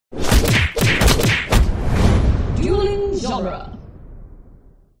genre.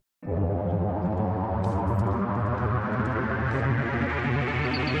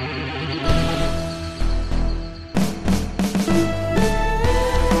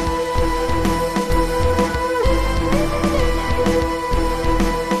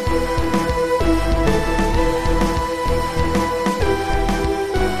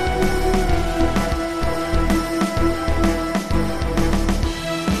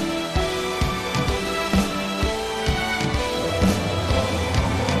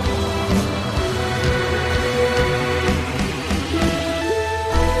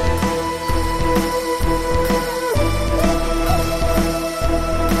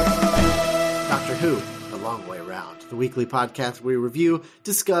 Weekly podcast where we review,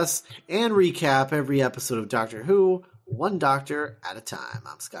 discuss, and recap every episode of Doctor Who, one doctor at a time.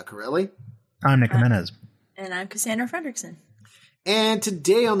 I'm Scott Corelli. I'm Nick Jimenez. And I'm Cassandra Fredrickson. And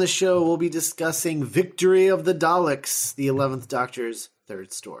today on the show, we'll be discussing Victory of the Daleks, the 11th Doctor's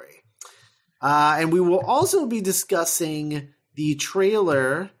third story. And we will also be discussing the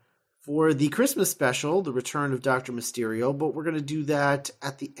trailer for the Christmas special, The Return of Dr. Mysterio, but we're going to do that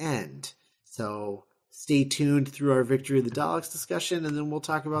at the end. So stay tuned through our Victory of the Daleks discussion, and then we'll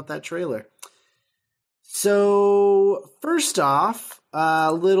talk about that trailer. So, first off,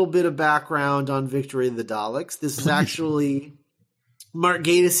 a little bit of background on Victory of the Daleks. This is actually Mark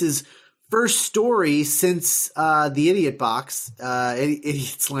Gatiss' first story since the Idiot Box,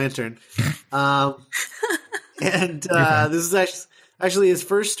 Idiot's Lantern. And this is actually his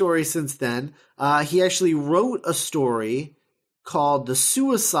first story since then. He actually wrote a story called The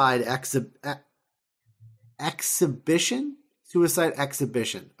Suicide Exhibition? Suicide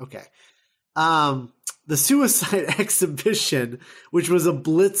Exhibition. Okay. The Suicide Exhibition, which was a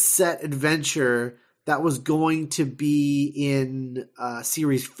Blitz set adventure that was going to be in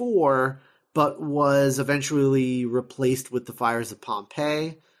Series 4, but was eventually replaced with The Fires of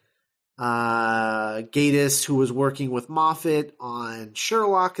Pompeii. Gatiss, who was working with Moffat on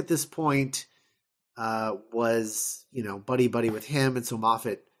Sherlock at this point, was, buddy-buddy with him, and so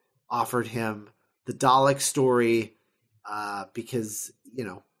Moffat offered him the Dalek story because,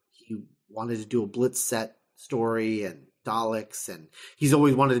 he wanted to do a Blitz set story and Daleks, and he's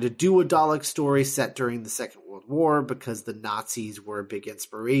always wanted to do a Dalek story set during the Second World War because the Nazis were a big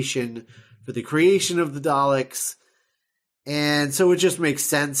inspiration for the creation of the Daleks. And so it just makes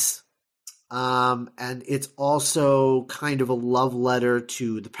sense. And it's also kind of a love letter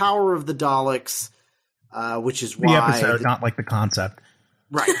to the power of the Daleks, which is why... The episode, not like the concept.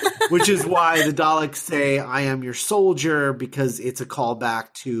 Right, which is why the Daleks say, I am your soldier, because it's a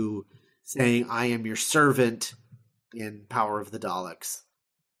callback to saying, I am your servant in Power of the Daleks,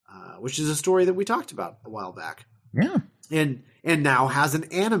 which is a story that we talked about a while back. Yeah. And now has an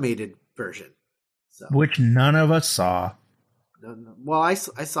animated version. So, which none of us saw. Well, I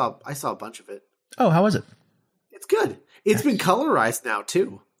saw a bunch of it. Oh, how was it? It's good. It's been colorized now,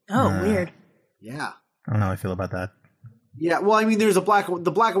 too. Oh, weird. Yeah. I don't know how I feel about that. Yeah, well, I mean, there's the black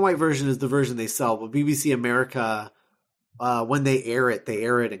and white version is the version they sell, but BBC America, when they air it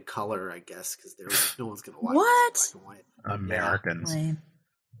in color, I guess, because no one's going to watch what? Black and white. Americans.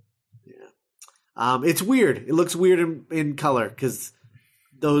 Yeah. It's weird. It looks weird in color because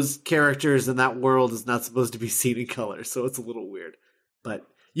those characters in that world is not supposed to be seen in color, so it's a little weird. But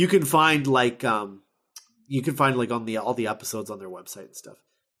you can find all the episodes on their website and stuff.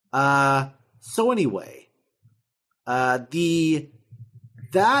 So anyway.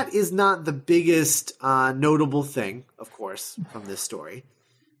 That is not the biggest notable thing, of course, from this story.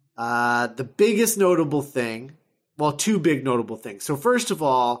 The biggest notable thing, well, two big notable things. So first of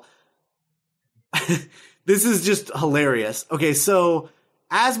all, this is just hilarious. Okay, so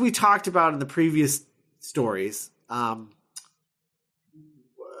as we talked about in the previous stories,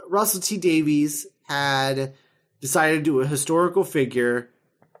 Russell T. Davies had decided to do a historical figure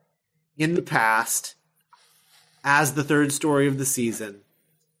in the past as the third story of the season.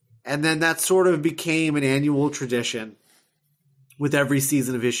 And then that sort of became an annual tradition with every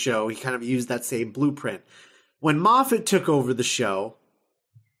season of his show. He kind of used that same blueprint. When Moffat took over the show,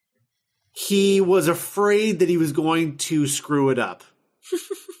 he was afraid that he was going to screw it up,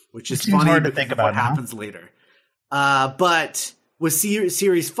 which is funny hard to think about what happens later. But with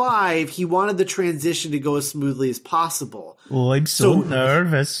Series 5, he wanted the transition to go as smoothly as possible. Oh, I'm so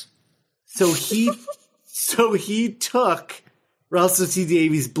nervous. So he took Russell T.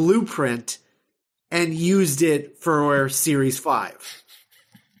 Davies' blueprint and used it for Series 5.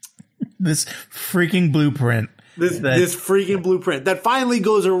 This freaking blueprint. This freaking blueprint that finally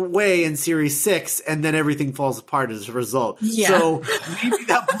goes away in Series 6, and then everything falls apart as a result. Yeah. So maybe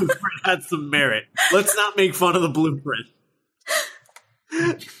that blueprint had some merit. Let's not make fun of the blueprint.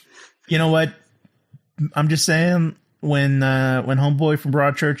 You know what? I'm just saying, when Homeboy from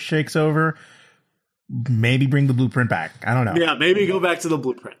Broadchurch takes over, maybe bring the blueprint back. I don't know. Yeah, maybe go back to the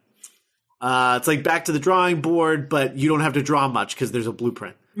blueprint. It's like back to the drawing board, but you don't have to draw much because there's a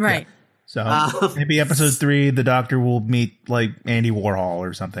blueprint. Right. Yeah. So maybe episode 3, the Doctor will meet like Andy Warhol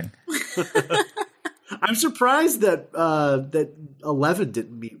or something. I'm surprised that that 11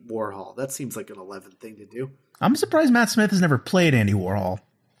 didn't meet Warhol. That seems like an 11 thing to do. I'm surprised Matt Smith has never played Andy Warhol.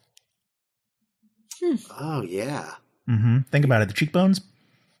 Oh yeah. Think about it. The cheekbones.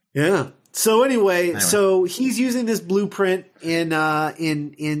 Yeah. So anyway, so he's using this blueprint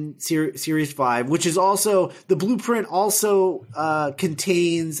in series 5, which is also the blueprint also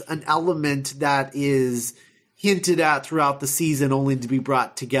contains an element that is hinted at throughout the season, only to be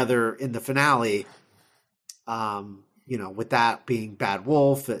brought together in the finale. With that being Bad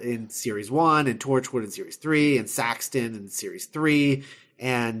Wolf in series 1 and Torchwood in series 3 and Saxton in series 3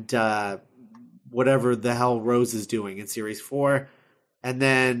 and whatever the hell Rose is doing in series 4. And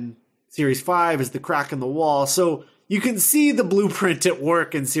then series 5 is the crack in the wall. So you can see the blueprint at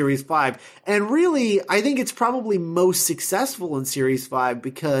work in series 5. And really, I think it's probably most successful in series 5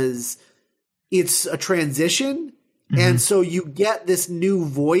 because it's a transition. And so you get this new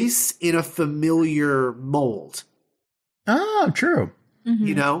voice in a familiar mold. Oh, true.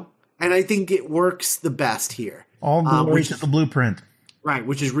 You know? And I think it works the best here. All glory to the blueprint. Right,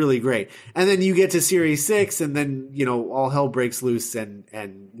 which is really great. And then you get to series 6 and then, all hell breaks loose and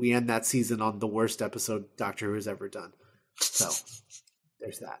we end that season on the worst episode Doctor Who has ever done. So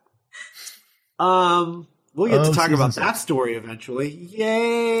there's that. We'll get to talk about that story eventually.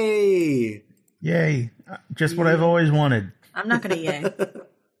 Yay! Yay. Just what I've always wanted. I'm not going to yay. Okay,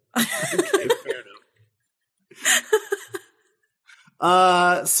 fair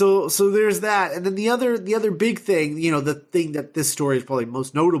enough. So there's that. And then the other big thing, the thing that this story is probably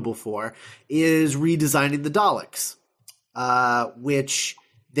most notable for is redesigning the Daleks, which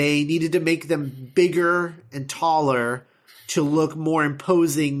they needed to make them bigger and taller to look more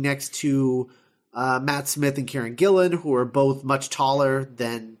imposing next to Matt Smith and Karen Gillan, who are both much taller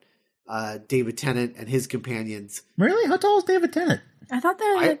than David Tennant and his companions. Really? How tall is David Tennant? I thought they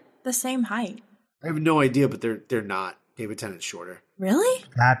were the same height. I have no idea, but they're not. David Tennant's shorter. Really?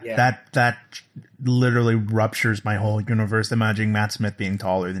 That literally ruptures my whole universe, imagining Matt Smith being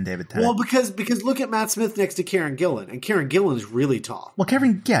taller than David Tennant. Well, because look at Matt Smith next to Karen Gillan, and Karen Gillan is really tall. Well,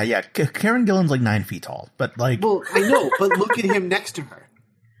 Karen Gillan's like 9 feet tall, but like... Well, I know, but look at him next to her.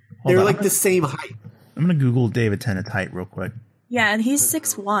 They're like the same height. I'm going to Google David Tennant's height real quick. Yeah, and he's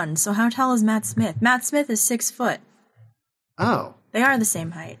 6'1", so how tall is Matt Smith? Matt Smith is 6 foot. Oh. They are the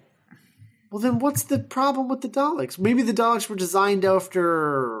same height. Well, then what's the problem with the Daleks? Maybe the Daleks were designed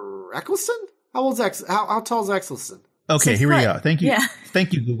after Eccleston? How tall is Eccleston? Okay, 6 here foot. we go. Thank you. Yeah.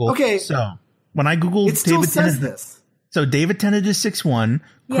 Thank you, Google. Okay. So, when I Googled It still David says Tennant... this. So, David Tennant is 6'1",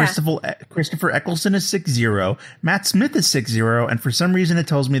 Yeah. Christopher Eccleston is 6'0", Matt Smith is 6'0", and for some reason it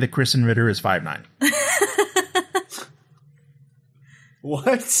tells me that Kristen Ritter is 5'9".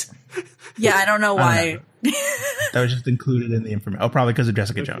 What? Yeah, I don't know why. That was just included in the information. Oh, probably because of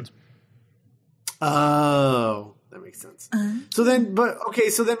Jessica Jones. Oh, that makes sense. So then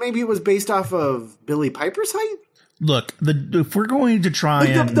maybe it was based off of Billy Piper's height? Look, if we're going to try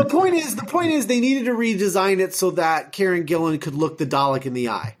the point is they needed to redesign it so that Karen Gillan could look the Dalek in the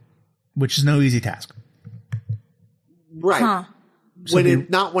eye. Which is no easy task. Right. Huh.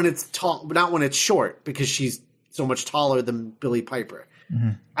 Not when it's tall, not when it's short, because she's so much taller than Billy Piper.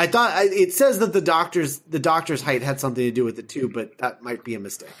 Mm-hmm. I thought it says that the doctor's height had something to do with it too, but that might be a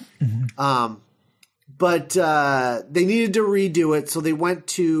mistake. Mm-hmm. But they needed to redo it, so they went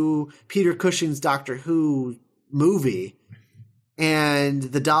to Peter Cushing's Doctor Who movie, and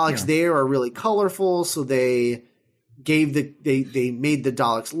the Daleks there are really colorful. So they gave they made the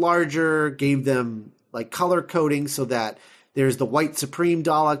Daleks larger, gave them like color coding so that there's the white Supreme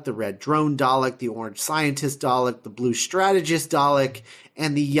Dalek, the red Drone Dalek, the orange Scientist Dalek, the blue Strategist Dalek,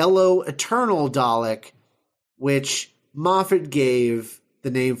 and the yellow Eternal Dalek, which Moffat gave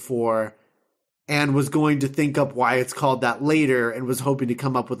the name for and was going to think up why it's called that later and was hoping to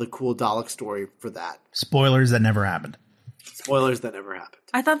come up with a cool Dalek story for that. Spoilers, that never happened. Spoilers, that never happened.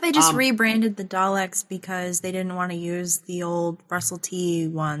 I thought they just rebranded the Daleks because they didn't want to use the old Russell T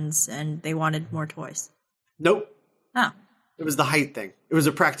ones and they wanted more toys. Nope. Oh. It was the height thing. It was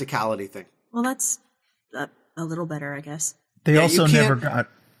a practicality thing. Well, that's a little better, I guess. They also never got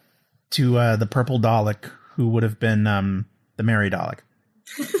to the purple Dalek, who would have been the Mary Dalek.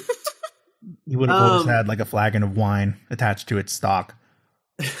 He would have always had like a flagon of wine attached to its stock.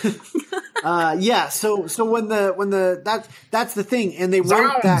 Yeah. So when that's the thing, and they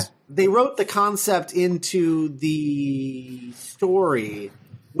wrote the concept into the story,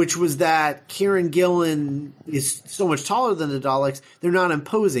 which was that Kieran Gillen is so much taller than the Daleks. They're not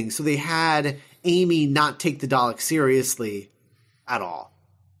imposing, so they had Amy not take the Daleks seriously at all.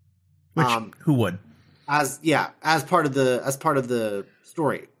 Which who would? As part of the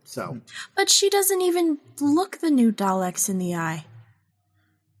story. So, but she doesn't even look the new Daleks in the eye.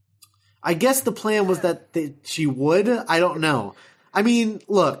 I guess the plan was that she would. I don't know. I mean,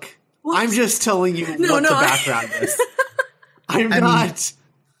 look, what? I'm just telling you what the background is. I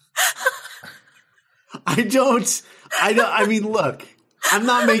mean, look, I'm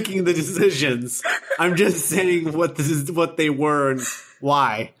not making the decisions. I'm just saying what they were and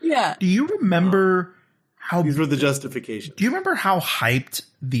why. Yeah. Do you remember how these were the justifications? Do you remember how hyped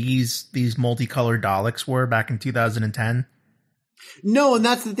these multicolored Daleks were back in 2010? No, and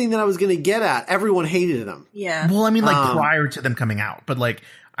that's the thing that I was going to get at. Everyone hated them. Yeah. Well, I mean, like prior to them coming out, but like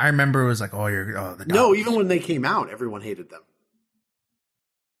I remember it was like, the Daleks. No, even when they came out, everyone hated them.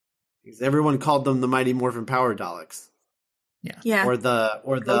 Because everyone called them the Mighty Morphin Power Daleks. Yeah. Or the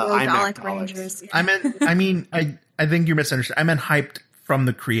IMAC Daleks. Rangers. Yeah. I think you're misunderstanding. I meant hyped from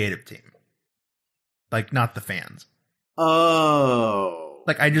the creative team. Like, not the fans. Oh.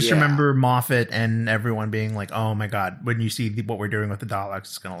 Like, I just remember Moffat and everyone being like, oh my god, when you see what we're doing with the Daleks,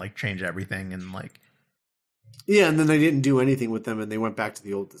 it's going to, like, change everything, and, like... Yeah, and then they didn't do anything with them, and they went back to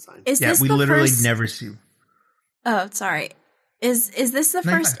the old design. We literally never see... Oh, sorry. Is this the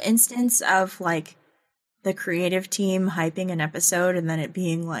first instance of, like, the creative team hyping an episode and then it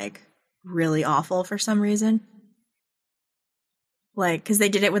being, like, really awful for some reason? Like, because they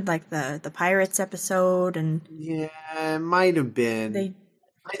did it with, like, the Pirates episode, and... Yeah, it might have been.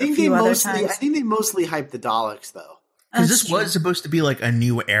 I think they mostly hyped the Daleks, though. Because this was supposed to be, like, a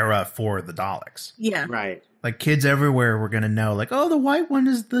new era for the Daleks. Yeah. Right. Like, kids everywhere were going to know, like, oh, the white one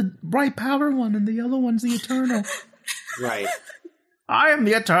is the bright power one, and the yellow one's the eternal. Right. I am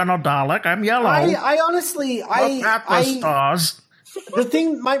the eternal Dalek. I'm yellow. I honestly... Look at the stars. The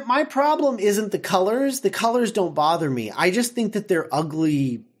thing, my problem isn't the colors. The colors don't bother me. I just think that they're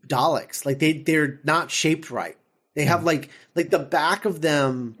ugly Daleks. Like, they're not shaped right. They have, like the back of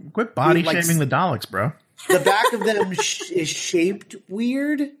them... Quit body shaming the Daleks, bro. The back of them is shaped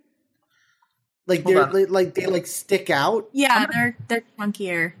weird. Like, they stick out. Yeah, they're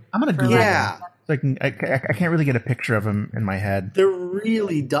funkier. I'm going to Google them. So I can't really get a picture of them in my head. They're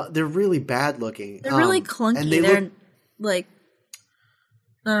really bad looking. They're really clunky. And they're like...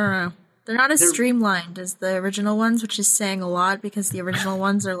 I don't know. They're not as streamlined as the original ones, which is saying a lot because the original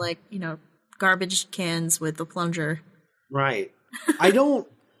ones are like, garbage cans with a plunger. Right. I don't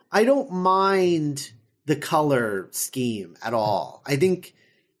mind the color scheme at all. I think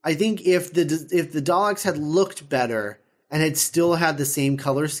if the Daleks had looked better and had still had the same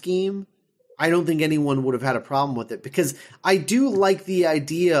color scheme, I don't think anyone would have had a problem with it, because I do like the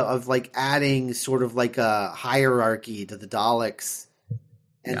idea of, like, adding sort of like a hierarchy to the Daleks.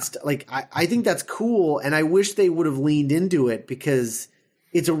 And I think that's cool, and I wish they would have leaned into it, because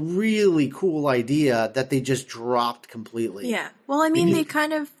it's a really cool idea that they just dropped completely. Yeah. Well, I mean, they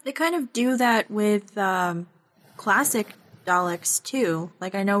kind of do that with classic Daleks too.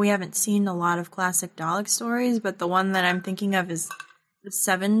 Like, I know we haven't seen a lot of classic Dalek stories, but the one that I'm thinking of is the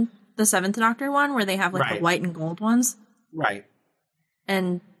Seventh Doctor one, where they have like the white and gold ones. Right.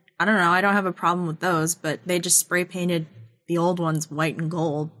 And I don't know, I don't have a problem with those, but they just spray painted the old one's white and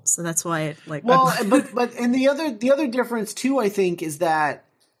gold, so that's why it like. Well, but and the other difference too, I think, is that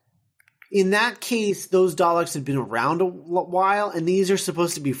in that case, those Daleks had been around a while, and these are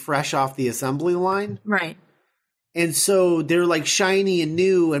supposed to be fresh off the assembly line, right? And so they're like shiny and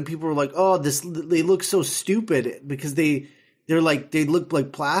new, and people are like, "Oh, they look so stupid," because they look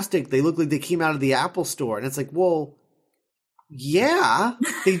like plastic. They look like they came out of the Apple store, and it's like, well, yeah,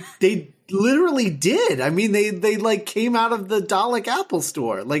 they literally did. I mean, they like came out of the Dalek Apple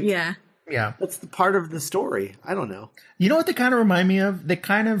store. Like, yeah, that's the part of the story. I don't know. You know what they kind of remind me of? The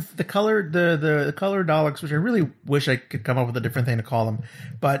color Daleks, which I really wish I could come up with a different thing to call them,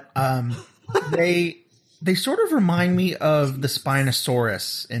 but they sort of remind me of the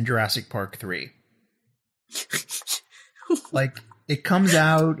Spinosaurus in Jurassic Park 3. Like, it comes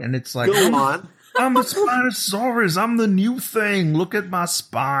out and it's like, go on. I'm the Spinosaurus. I'm the new thing. Look at my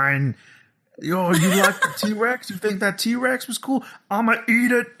spine. Yo, you like the T-Rex? You think that T-Rex was cool? I'ma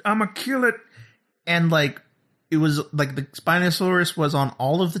eat it. I'ma kill it. And like, it was like the Spinosaurus was on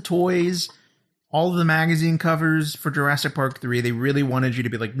all of the toys, all of the magazine covers for Jurassic Park 3. They really wanted you to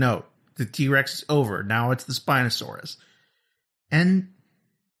be like, no, the T-Rex is over. Now it's the Spinosaurus. And,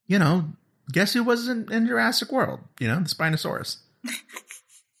 Guess who was in Jurassic World? The Spinosaurus.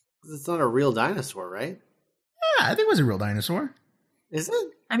 It's not a real dinosaur, right? Yeah, I think it was a real dinosaur. Is it?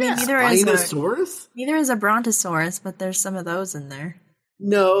 I mean, neither is a brontosaurus, but there's some of those in there.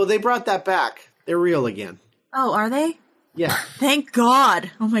 No, they brought that back. They're real again. Oh, are they? Yeah. Thank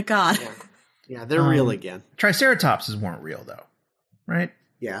God. Oh my God. Yeah, they're real again. Triceratopses weren't real though, right?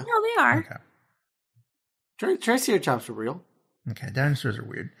 Yeah. No, they are. Okay. Triceratops are real. Okay, dinosaurs are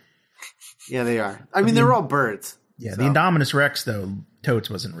weird. Yeah, they are. I mean, they're all birds. Yeah, the Indominus Rex though, totes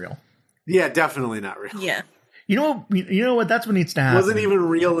wasn't real. Yeah, definitely not real. Yeah. You know what? That's what needs to happen. It wasn't even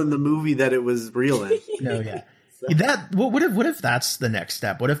real in the movie that it was real in. No, yeah. What if that's the next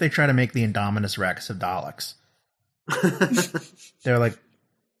step? What if they try to make the Indominus Rex of Daleks? They're like,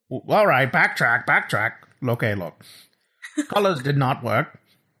 all right, backtrack. Okay, look. Colors did not work.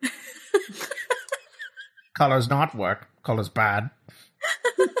 Colors not work. Colors bad.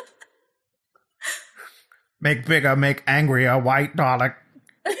 Make bigger, make angrier, white Dalek.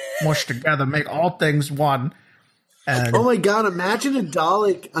 Mush together, make all things one. And oh my God! Imagine a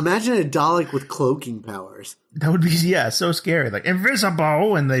Dalek with cloaking powers. That would be so scary. Like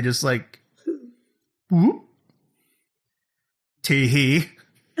invisible, and they just like, whoop, tee hee.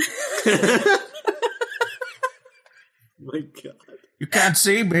 My God! You can't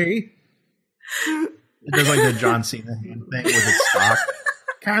see me. It does like the John Cena hand thing with its stock.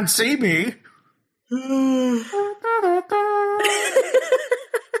 Can't see me.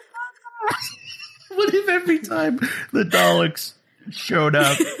 What if every time the Daleks showed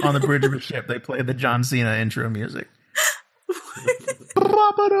up on the bridge of a ship, they played the John Cena intro music?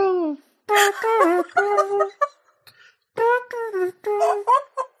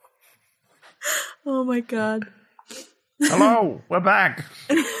 Oh my God. Hello, we're back.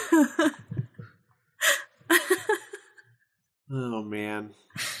 Oh man.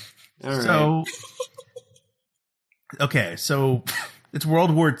 All right. So it's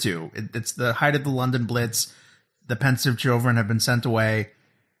World War II. It's the height of the London Blitz. The pensive children have been sent away.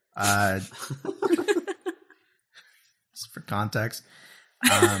 For context.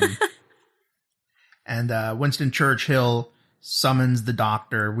 And Winston Churchill summons the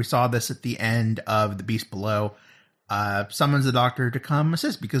Doctor. We saw this at the end of The Beast Below. Summons the Doctor to come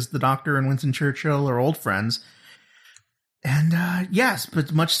assist because the Doctor and Winston Churchill are old friends. And yes,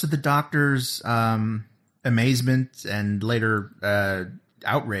 but much to the Doctor's amazement and later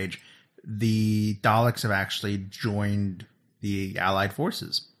outrage, the Daleks have actually joined the Allied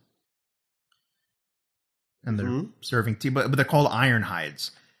forces. And they're serving tea, but they're called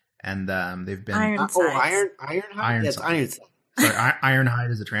Ironhides. And they've been... Ironhide? Yes, Ironside. Sorry, Ironhide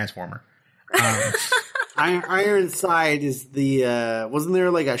is a transformer. Ironside is the... wasn't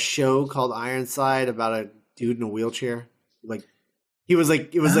there like a show called Ironside about a dude in a wheelchair? Like, he was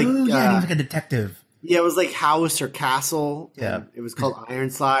like... It was he was like a detective. Yeah, it was like House or Castle. Yeah. It was called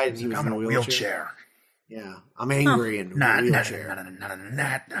Ironside, and he was in a wheelchair. Yeah. I'm angry in a wheelchair.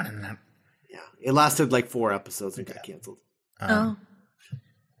 Yeah. It lasted like 4 episodes and got canceled. Yeah.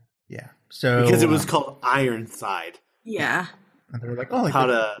 So because it was called Ironside. Yeah. And they were like, about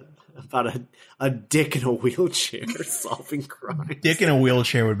a dick in a wheelchair solving crimes. Dick in a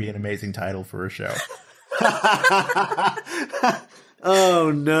wheelchair would be an amazing title for a show.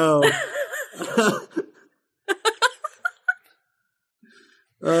 Oh no.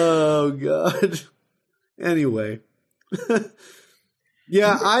 Oh God. Anyway.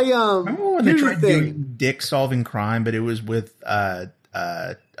 Yeah, remember when they tried doing Dick solving crime, but it was with Dwight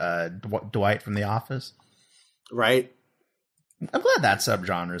from The Office? Right. I'm glad that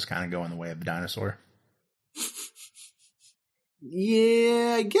subgenre is kind of going the way of the dinosaur.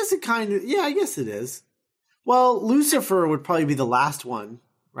 Yeah, I guess it kind of. Yeah, I guess it is. Well, Lucifer would probably be the last one,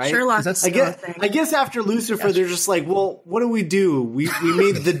 right? Sherlock. I guess after Lucifer, they're just like, well, what do? We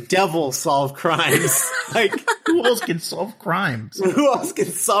made the devil solve crimes. Like, who else can solve crimes? Who else can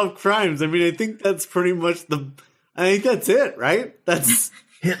solve crimes? I mean, I think that's pretty much I think that's it, right? That's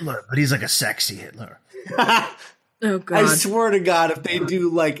Hitler, but he's like a sexy Hitler. Oh God! I swear to God, if they do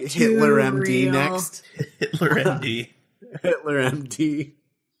like Hitler MD next, Hitler MD, Hitler MD.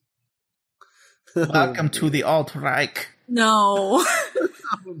 Welcome to the Alt-Reich. No.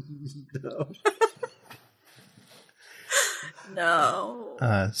 No.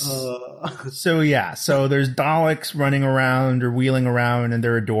 No. So there's Daleks running around or wheeling around, and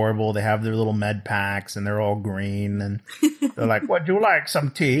they're adorable. They have their little med packs, and they're all green, and they're like, "Would you like some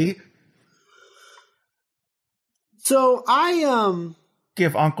tea?" So I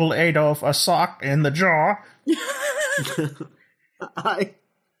give Uncle Adolf a sock in the jaw.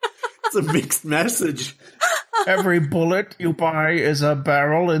 It's a mixed message. Every bullet you buy is a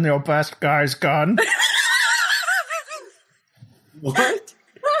barrel in your best guy's gun. What?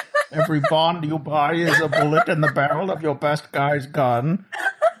 Every bond you buy is a bullet in the barrel of your best guy's gun.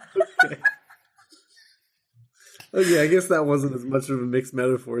 Okay, I guess that wasn't as much of a mixed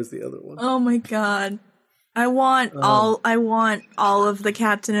metaphor as the other one. Oh my god. I want all of the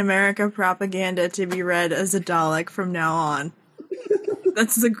Captain America propaganda to be read as a Dalek from now on.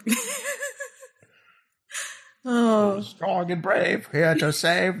 That's the Oh. Strong and brave, here to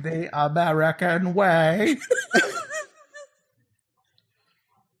save the American way.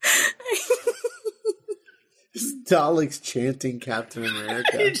 Daleks chanting Captain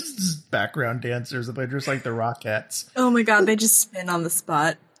America. Just background dancers, they're just like the Rockettes. Oh my god, they just spin on the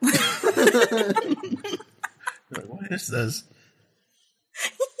spot. What is this?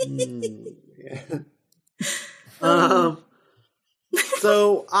 Yeah.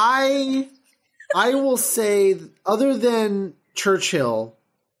 So I will say, other than Churchill,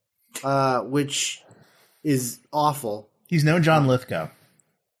 which is awful. He's no John Lithgow.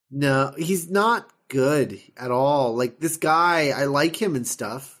 No, he's not good at all. Like, this guy, I like him and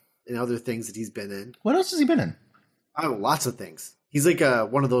stuff and other things that he's been in. What else has he been in? Oh, lots of things. He's like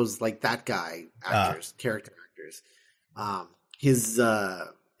one of those, like, that guy actors, character actors. His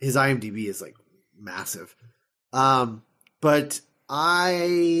IMDb is like massive. But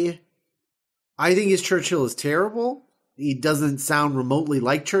I think his Churchill is terrible. He doesn't sound remotely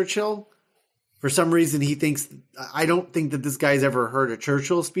like Churchill. For some reason, I don't think that this guy's ever heard a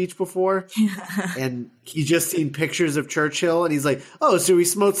Churchill speech before. And he's just seen pictures of Churchill and he's like, oh, so he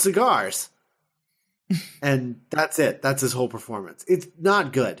smoked cigars. And that's it. That's his whole performance. It's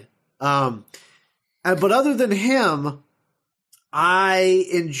not good. But other than him, I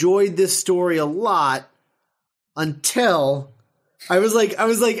enjoyed this story a lot until I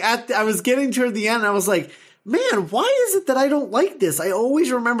was getting toward the end. And I was like, man, why is it that I don't like this? I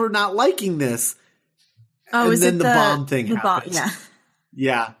always remember not liking this. Oh, and is then it the bomb thing happened. Yeah.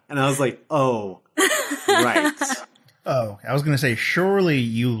 Yeah. And I was like, oh, right. Oh, I was going to say, surely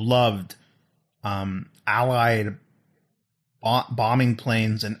you loved Allied bombing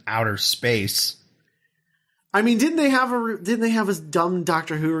planes in outer space. I mean, didn't they have a dumb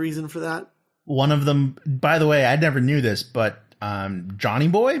Doctor Who reason for that? One of them, by the way, I never knew this, but Johnny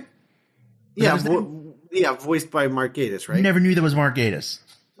Boy? Yeah, voiced by Mark Gatiss, right? Never knew that was Mark Gatiss.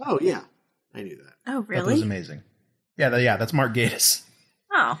 Oh, yeah. I knew that. Oh, really? That was amazing. Yeah, that's Mark Gatiss.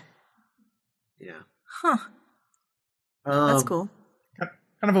 Oh. Yeah. Huh. That's cool. Kind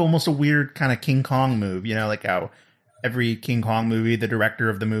of almost a weird kind of King Kong move, like how every King Kong movie, the director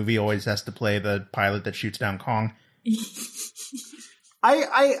of the movie always has to play the pilot that shoots down Kong.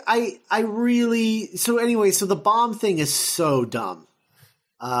 I really, so the bomb thing is so dumb.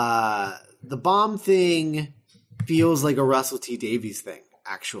 The bomb thing feels like a Russell T Davies thing,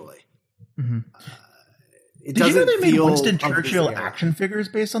 actually. Mm-hmm. It Did you know doesn't they made feel Winston of this Churchill era. action figures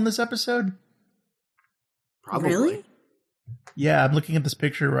based on this episode? Probably. Really? Yeah, I'm looking at this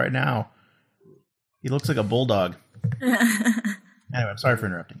picture right now. He looks like a bulldog. Anyway, I'm sorry for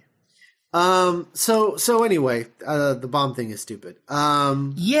interrupting you. So anyway, the bomb thing is stupid.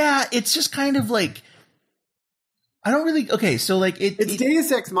 Yeah, it's just kind of like, I don't really, okay, so like it's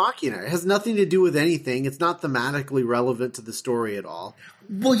Deus Ex Machina. It has nothing to do with anything. It's not thematically relevant to the story at all.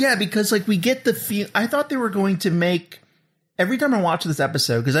 Well, yeah, because like we get the feel, I thought they were going to make, every time I watch this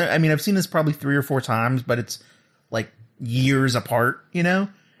episode, because I mean, I've seen this probably 3 or 4 times, but it's like years apart,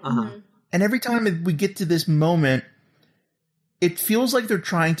 Uh-huh. And every time we get to this moment, it feels like they're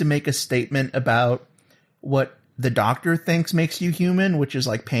trying to make a statement about what the Doctor thinks makes you human, which is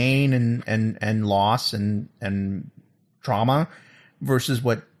like pain and loss and trauma, versus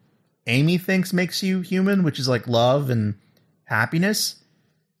what Amy thinks makes you human, which is like love and happiness.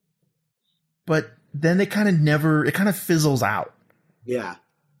 But then it kind of fizzles out. Yeah.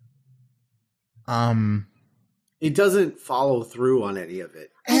 It doesn't follow through on any of it.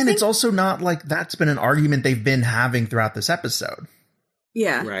 And it's also not like that's been an argument they've been having throughout this episode.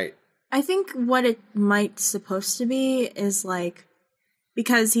 Yeah. Right. I think what it might supposed to be is like,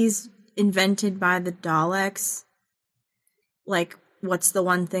 because he's invented by the Daleks, like, what's the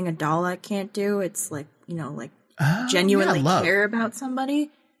one thing a Dalek can't do? It's like, genuinely care about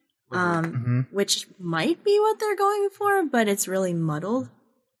somebody, which might be what they're going for, but it's really muddled.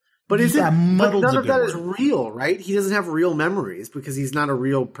 But none of that is word. real, right? He doesn't have real memories because he's not a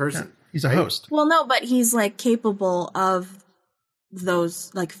real person. Yeah, he's a host. Well, no, but he's like capable of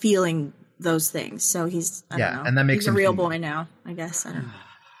those, like feeling those things. So he's, I don't know. And that makes he's him a real human. boy now, I guess. I don't know.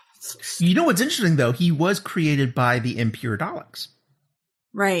 You know what's interesting though? He was created by the impure Daleks.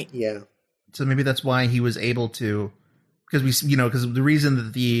 Right. Yeah. So maybe that's why he was able to, because the reason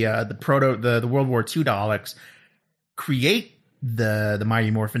that the World War II Daleks create the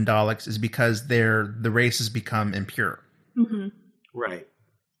Mighty Morphin Daleks is because the race has become impure. Mm-hmm. Right.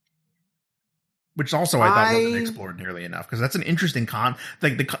 Which also I thought wasn't explored nearly enough, because that's an interesting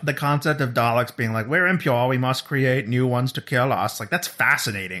the concept of Daleks being like, we're impure, we must create new ones to kill us. Like, that's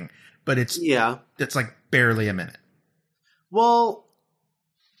fascinating, but it's like barely a minute. Well,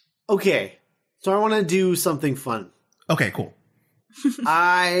 okay, so I want to do something fun. Okay, cool.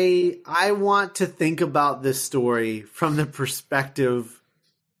 I want to think about this story from the perspective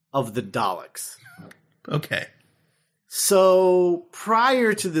of the Daleks. Okay. So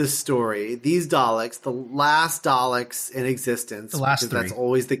prior to this story, these Daleks, the last Daleks in existence, because that's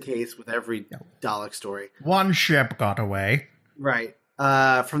always the case with every Dalek story. One ship got away. Right.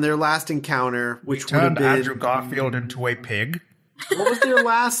 From their last encounter, which turned Andrew Garfield into a pig. What was their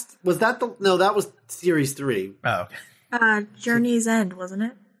last? Was that no, that was series 3. Oh, okay. Journey's End, wasn't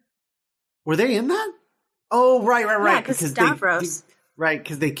it? Were they in that? Oh, right. Yeah, because Stavros.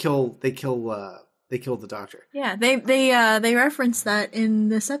 Because they kill the Doctor. Yeah, they referenced that in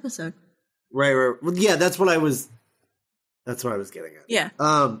this episode. Right. Well, yeah, that's what I was getting at. Yeah.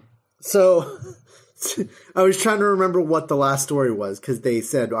 So I was trying to remember what the last story was, because they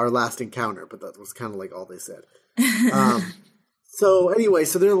said our last encounter, but that was kind of like all they said. So anyway,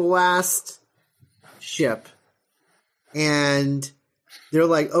 so they're the last ship, and they're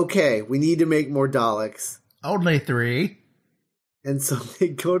like, okay, we need to make more Daleks. Only 3. And so they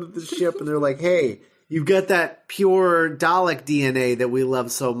go to the ship and they're like, hey, you've got that pure Dalek DNA that we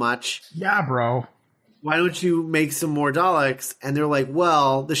love so much. Yeah, bro. Why don't you make some more Daleks? And they're like,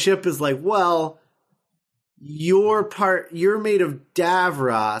 well, the ship is like, well, you're made of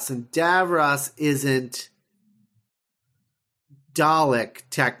Davros, and Davros isn't Dalek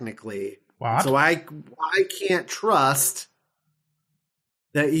technically. What? So I can't trust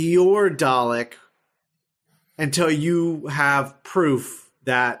that you're Dalek until you have proof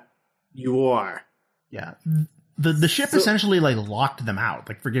that you are. Yeah. The ship essentially like locked them out,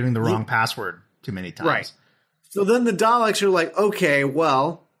 like for giving the wrong password too many times. Right. So then the Daleks are like, okay,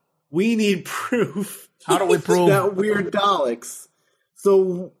 well, we need proof. How do we prove that we're Daleks?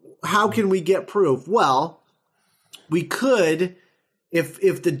 So how can we get proof? Well, we could,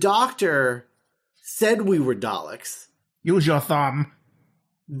 if the Doctor said we were Daleks. Use your thumb.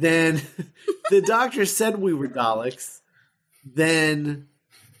 Then the Doctor said we were Daleks. Then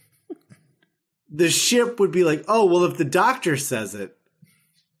the ship would be like, oh, well, if the Doctor says it,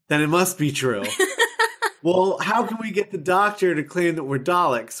 then it must be true. Well, how can we get the Doctor to claim that we're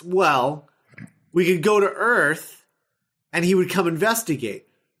Daleks? Well, we could go to Earth and he would come investigate.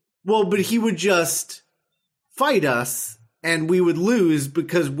 Well, but he would just fight us and we would lose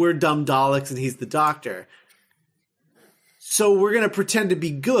because we're dumb Daleks and he's the Doctor. So we're going to pretend to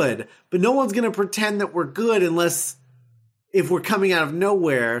be good, but no one's going to pretend that we're good if we're coming out of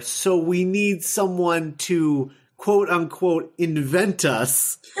nowhere. So we need someone to, quote unquote, invent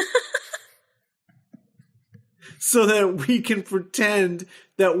us so that we can pretend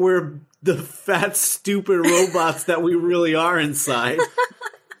that we're the fat, stupid robots that we really are inside.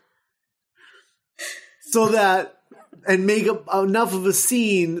 So that, and make enough of a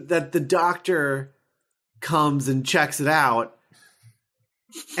scene that the Doctor comes and checks it out,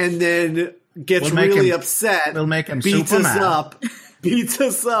 and then gets really upset. We'll make him beats Superman. beats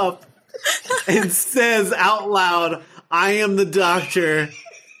us up, and says out loud, "I am the Doctor.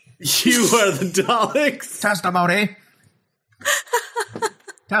 You are the Daleks." Testimony.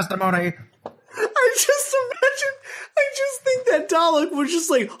 Testimony. I just think that Dalek was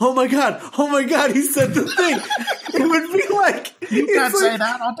just like, oh my god, he said the thing. It would be like, you can't say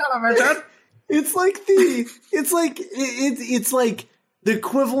that on television. It's like the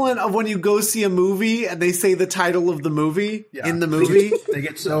equivalent of when you go see a movie and they say the title of the movie in the movie. They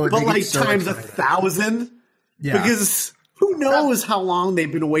get so, but they like get so times excited. 1,000. Yeah, because who knows how long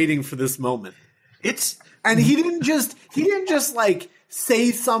they've been waiting for this moment. And he didn't just like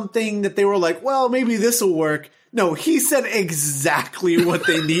say something that they were like, well, maybe this will work. No, he said exactly what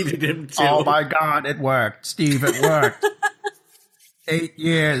they needed him to. Oh my God, it worked. Steve, it worked. 8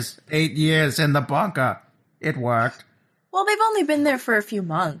 years in the bunker. It worked. Well, they've only been there for a few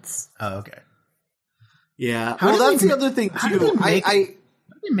months. Oh, okay. Yeah. Well, that's the other thing, too. How do they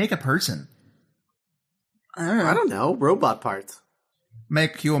make a person? I don't know. Robot parts.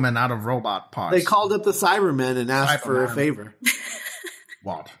 Make human out of robot parts. They called up the Cybermen and asked for a favor.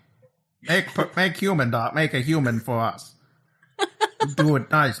 What? Make human, Doc. Make a human for us. Do it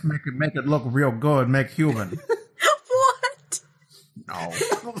nice. Make it look real good. Make human. What? No.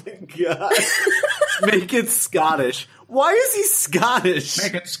 Oh my God. Make it Scottish. Why is he Scottish?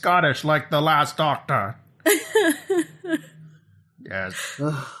 Make it Scottish like the last Doctor. Yes.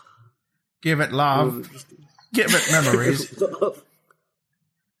 Give it love. Give it memories.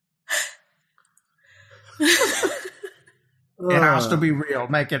 It has to be real.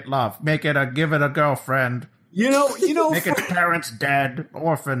 Make it love. Give it a girlfriend. You know. Make its parents dead.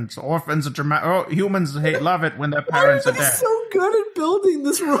 Orphans are dramatic. Oh, humans love it when their parents are dead. So good at building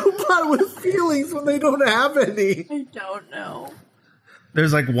this robot with feelings when they don't have any. I don't know.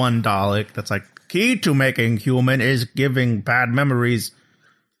 There's like one Dalek that's like, key to making human is giving bad memories.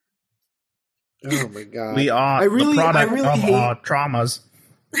 Oh my God. We are the product of our traumas.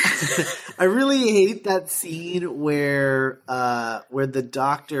 I really hate that scene where the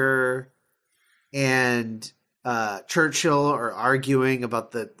Doctor and Churchill are arguing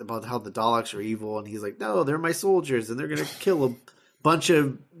about how the Daleks are evil, and he's like, "No, they're my soldiers, and they're gonna kill a bunch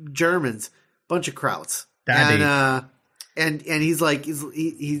of Germans, bunch of Krauts." Daddy. And he's like,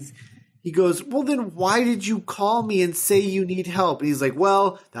 he goes, "Well, then why did you call me and say you need help?" And he's like,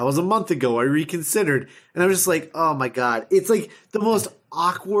 "Well, that was a month ago. I reconsidered." And I'm just like, "Oh my God!" It's like the most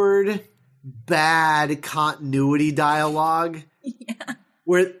awkward, bad continuity dialogue. Yeah.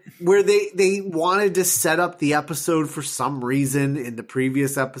 Where they wanted to set up the episode for some reason in the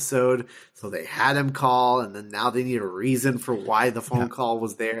previous episode, so they had him call, and then now they need a reason for why the phone call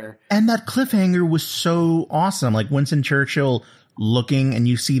was there. And that cliffhanger was so awesome. Like Winston Churchill looking, and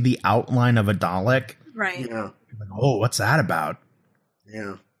you see the outline of a Dalek. Right. Yeah. Like, oh, what's that about?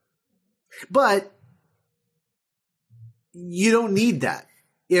 Yeah. But you don't need that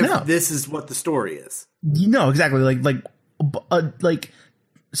if this is what the story is. You know, exactly. Like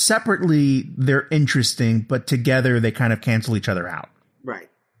separately, they're interesting, but together they kind of cancel each other out. Right.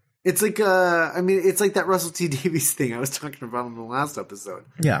 It's like, it's like that Russell T Davies thing I was talking about in the last episode.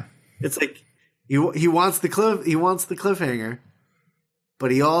 Yeah. It's like he wants the cliffhanger,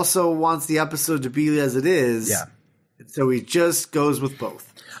 but he also wants the episode to be as it is. Yeah. And so he just goes with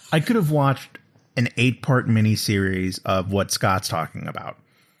both. I could have watched an 8-part miniseries of what Scott's talking about,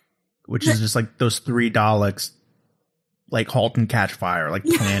 which is just like those 3 Daleks, like halt and catch fire, like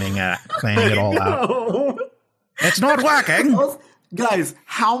planning it all out. It's not working. Guys,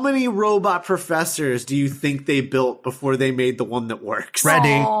 how many robot professors do you think they built before they made the one that works?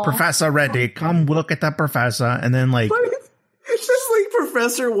 Ready, Professor, ready. Come look at the professor, and then like. It's just like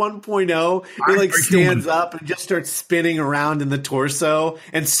Professor 1.0. He like stands up and just starts spinning around in the torso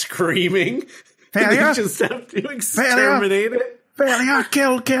and screaming. Failure. They just have to exterminate it. Failure.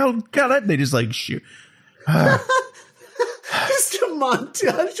 Kill it. They just like shoot. Just a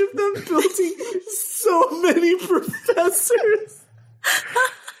montage of them building so many professors.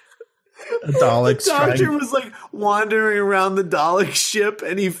 A Dalek. The Doctor was like wandering around the Dalek ship,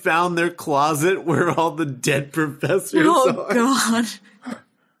 and he found their closet where all the dead professors are. God.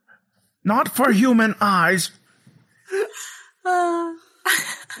 Not for human eyes.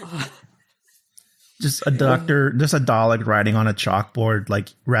 Just a doctor, just a Dalek writing on a chalkboard, like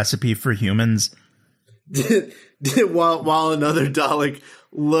recipe for humans. While another Dalek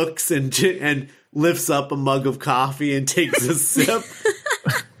looks and lifts up a mug of coffee and takes a sip.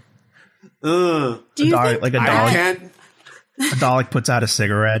 Do you think a Dalek puts out a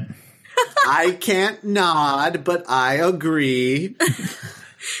cigarette? I can't nod, but I agree.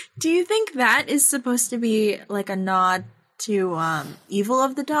 Do you think that is supposed to be like a nod to Evil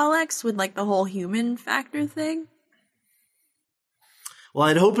of the Daleks with like the whole human factor thing? Well,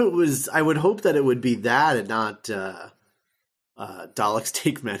 I would hope that it would be that and not Daleks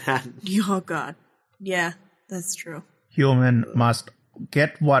Take Manhattan. Oh God. Yeah, that's true. Human must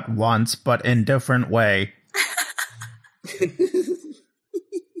get what wants, but in different way.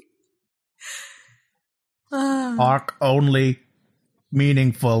 Arc only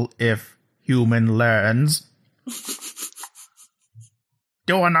meaningful if human learns.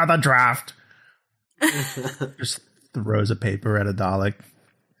 Do another draft. Just throws a paper at a Dalek.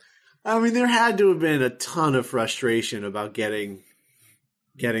 I mean, there had to have been a ton of frustration about getting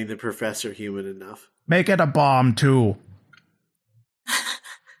the professor human enough. Make it a bomb, too.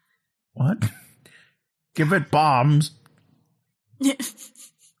 What? Give it bombs.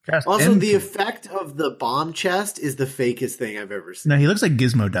 Also, the effect of the bomb chest is the fakest thing I've ever seen. No, he looks like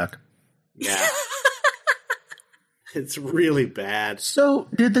Gizmo Duck. Yeah. It's really bad. So,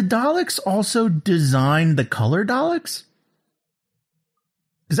 did the Daleks also design the color Daleks?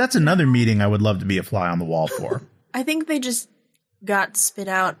 Because that's another meeting I would love to be a fly on the wall for. I think they just got spit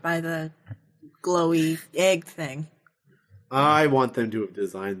out by the glowy egg thing. I want them to have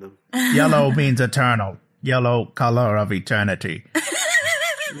designed them. Yellow means eternal. Yellow color of eternity.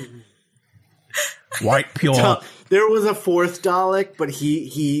 White pure. So, there was a fourth Dalek, but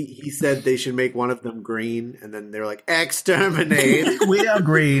he said they should make one of them green, and then they're like, exterminate. We are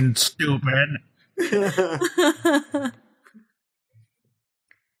green, stupid.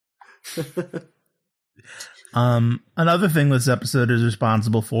 Another thing this episode is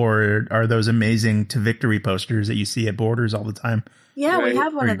responsible for are those amazing To Victory posters that you see at Borders all the time. Yeah, Right. we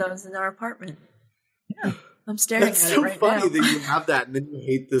have one of those in our apartment. Yeah. I'm staring That's at so it right funny now. that you have that, and then you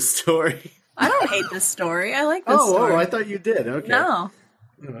hate this story. I don't hate this story. I like this story. Oh, I thought you did. Okay. No,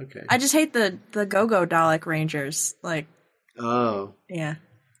 Oh, okay. I just hate the Go-Go Dalek Rangers. Like, Oh. yeah.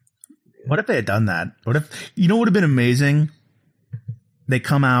 What if they had done that? What if, you know what would have been amazing? They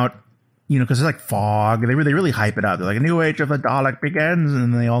come out, you know, because there's like fog. They really hype it up. They're like, a new age of the Dalek begins.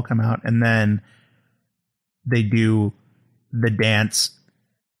 And they all come out. And then they do the dance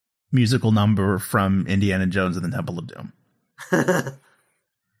musical number from Indiana Jones and the Temple of Doom. That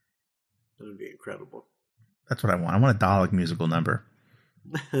would be incredible. That's what I want. I want a Dalek musical number.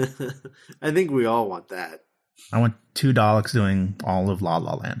 I think we all want that. I want 2 Daleks doing all of La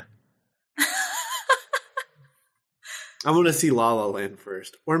La Land. I want to see La La Land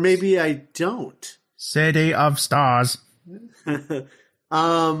first. Or maybe I don't. City of Stars.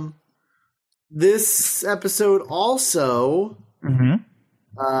 This episode also,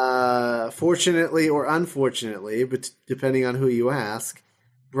 fortunately or unfortunately, but depending on who you ask,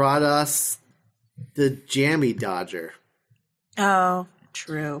 brought us the Jammy Dodger. Oh,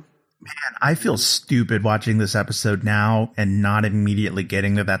 true. Man, I feel stupid watching this episode now and not immediately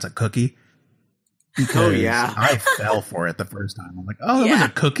getting that that's a cookie. Because Oh, yeah. I fell for it the first time. I'm like, oh, that was a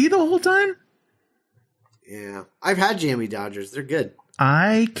cookie the whole time? Yeah. I've had Jammy Dodgers. They're good.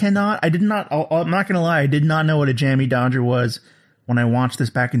 I'm not going to lie, I did not know what a Jammy Dodger was when I watched this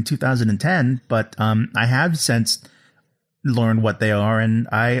back in 2010, but I have since learned what they are, and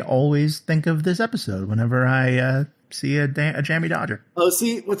I always think of this episode whenever I see a Jammy Dodger. Oh,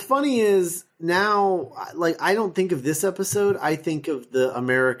 see, what's funny is now, like, I don't think of this episode. I think of the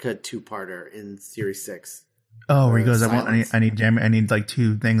America two-parter in Series 6. Oh, where he goes, Silence. I need like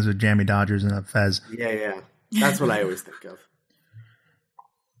 2 things with Jammy Dodgers and a fez. Yeah. That's what I always think of.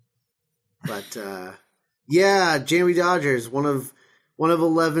 But, yeah, Jammy Dodgers, one of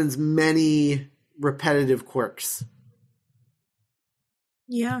Eleven's many repetitive quirks.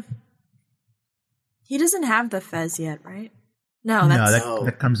 Yeah. He doesn't have the fez yet, right? No, that's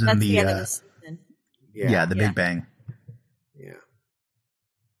that comes in that's the end of the season. Yeah. the Big Bang. Yeah.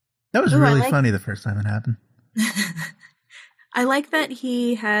 That was Ooh, really funny the first time it happened. I like that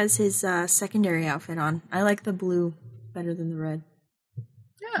he has his secondary outfit on. I like the blue better than the red.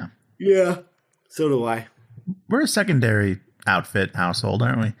 Yeah. Yeah. So do I. We're a secondary outfit household,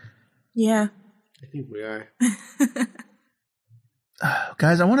 aren't we? Yeah. I think we are.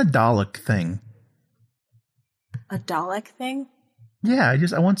 Guys, I want a Dalek thing. A Dalek thing? Yeah,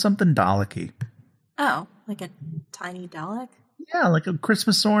 I want something Dalek-y. Oh, like a tiny Dalek? Yeah, like a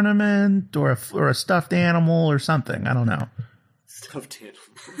Christmas ornament or a stuffed animal or something. I don't know. Stuffed animal.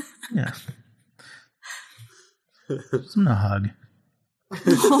 Yeah. Something to hug.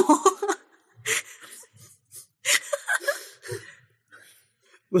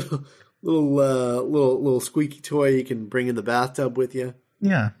 little squeaky toy you can bring in the bathtub with you.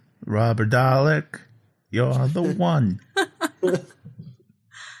 Yeah. Rubber Dalek, you're the one.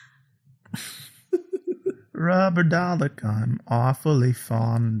 Rubber Dalek, I'm awfully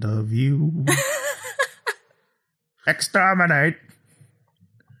fond of you. Exterminate.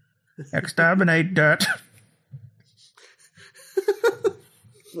 Exterminate dirt.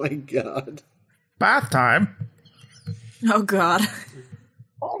 My God. Bath time. Oh, God.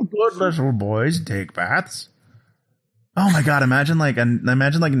 All good little boys take baths. Oh my God! Imagine like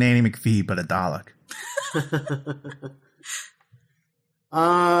Nanny McPhee, but a Dalek.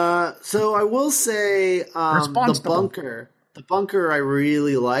 So I will say the bunker I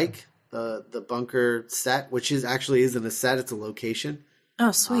really like the bunker set, which isn't a set; it's a location.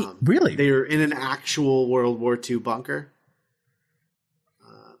 Oh, sweet. Really? They're in an actual World War II bunker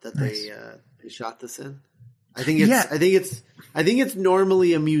that Nice. they shot this in. I think it's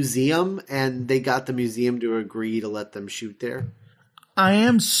normally a museum, and they got the museum to agree to let them shoot there. I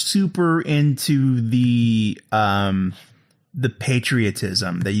am super into the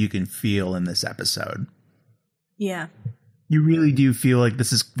patriotism that you can feel in this episode. Yeah. You really do feel like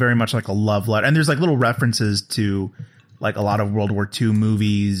this is very much like a love letter, and there's like little references to like a lot of World War II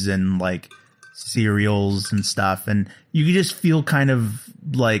movies and like serials and stuff, and you can just feel kind of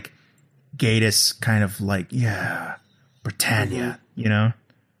like Gatiss, kind of like, yeah, Britannia, you know?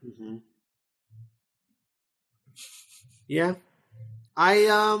 Mm-hmm. Yeah.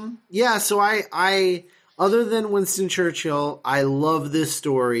 So I other than Winston Churchill, I love this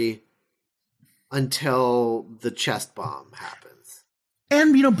story until the chest bomb happens.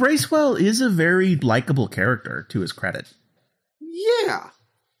 And, Bracewell is a very likable character, to his credit. Yeah.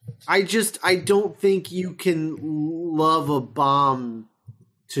 I don't think you can love a bomb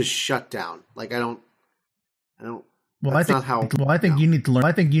to shut down. Like, I don't. Well, that's not how. Well, I think you need to learn.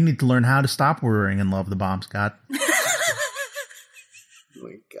 I think you need to learn how to stop worrying and love the bomb, Scott. Oh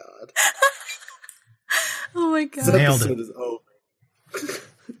my god. Oh my god. This Nailed episode it. is over.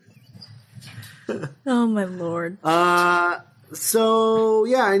 Oh my lord. So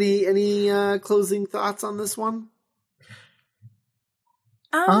yeah, any closing thoughts on this one?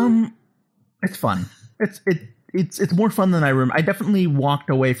 It's fun. It's more fun than I remember. I definitely walked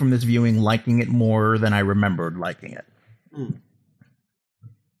away from this viewing liking it more than I remembered liking it.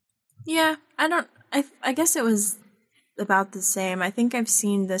 Yeah, I guess it was about the same. I think I've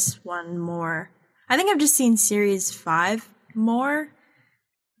seen this one more. I think I've just seen series 5 more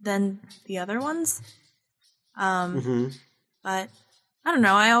than the other ones. But I don't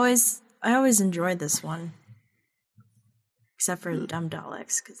know. I always enjoyed this one, except for dumb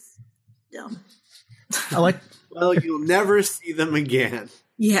Daleks, because dumb. Well, you'll never see them again.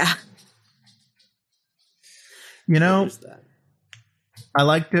 Yeah. I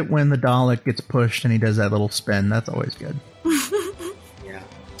liked it when the Dalek gets pushed and he does that little spin. That's always good. Yeah.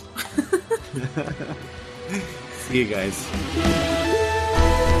 See you guys.